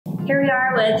Here we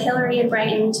are with Hilary and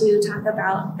Brighton to talk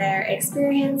about their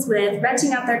experience with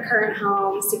renting out their current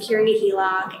home, securing a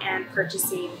Heloc, and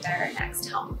purchasing their next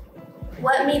home.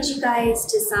 What made you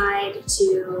guys decide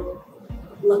to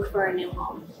look for a new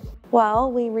home?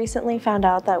 Well, we recently found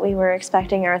out that we were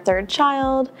expecting our third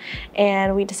child,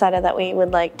 and we decided that we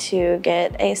would like to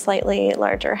get a slightly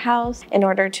larger house in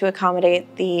order to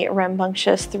accommodate the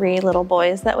rambunctious 3 little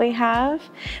boys that we have,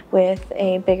 with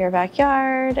a bigger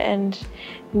backyard and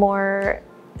more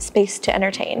space to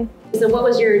entertain. So what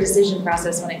was your decision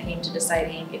process when it came to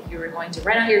deciding if you were going to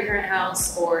rent out your current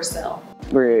house or sell?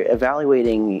 We're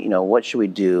evaluating, what should we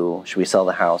do? Should we sell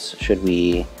the house? Should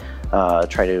we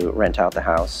try to rent out the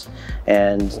house?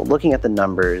 And looking at the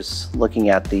numbers, looking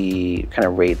at the kind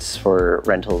of rates for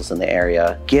rentals in the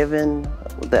area, given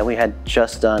that we had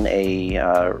just done a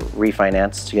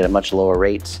refinance to get a much lower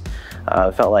rate,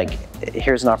 felt like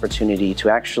here's an opportunity to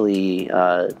actually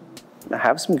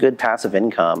have some good passive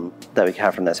income that we can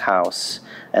have from this house,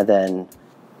 and then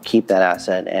keep that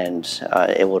asset, and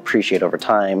it will appreciate over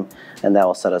time, and that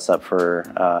will set us up for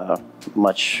a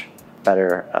much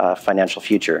better financial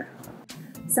future.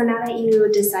 So now that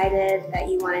you decided that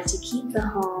you wanted to keep the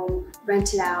home,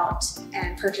 rent it out,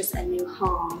 and purchase a new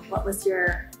home, what was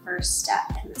your first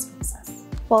step in this process?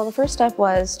 Well, the first step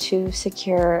was to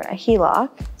secure a Heloc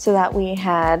so that we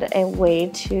had a way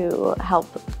to help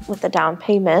with the down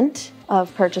payment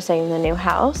of purchasing the new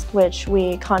house, which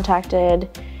we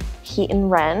contacted Heat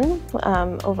and Ren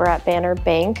over at Banner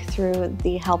Bank through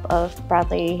the help of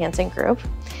Bradley Hansen Group.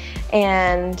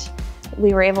 And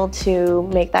we were able to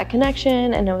make that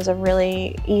connection, and it was a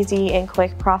really easy and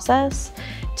quick process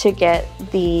to get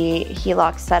the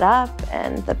Heloc set up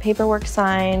and the paperwork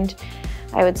signed.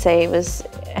 I would say it was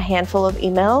a handful of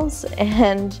emails,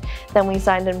 and then we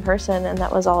signed in person, and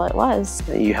that was all it was.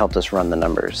 You helped us run the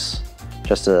numbers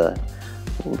just to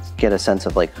get a sense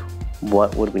of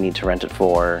what would we need to rent it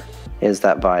for? Is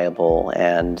that viable?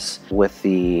 And with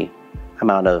the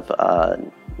amount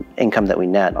of income that we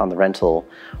net on the rental,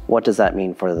 what does that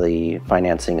mean for the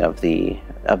financing of the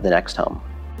next home?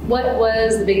 What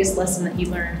was the biggest lesson that you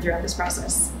learned throughout this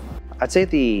process? I'd say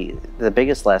the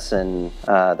biggest lesson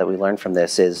that we learned from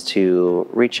this is to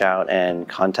reach out and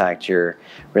contact your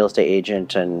real estate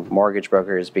agent and mortgage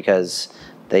brokers, because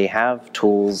they have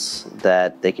tools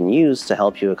that they can use to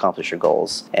help you accomplish your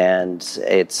goals. And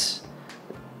it's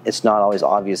not always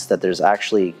obvious that there's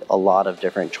actually a lot of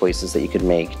different choices that you could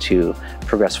make to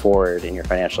progress forward in your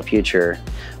financial future.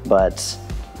 But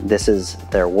this is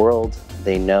their world.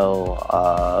 They know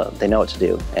what to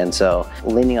do. And so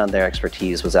leaning on their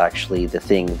expertise was actually the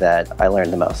thing that I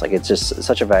learned the most. It's just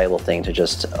such a valuable thing to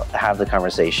just have the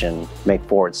conversation, make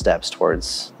forward steps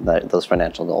towards those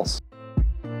financial goals.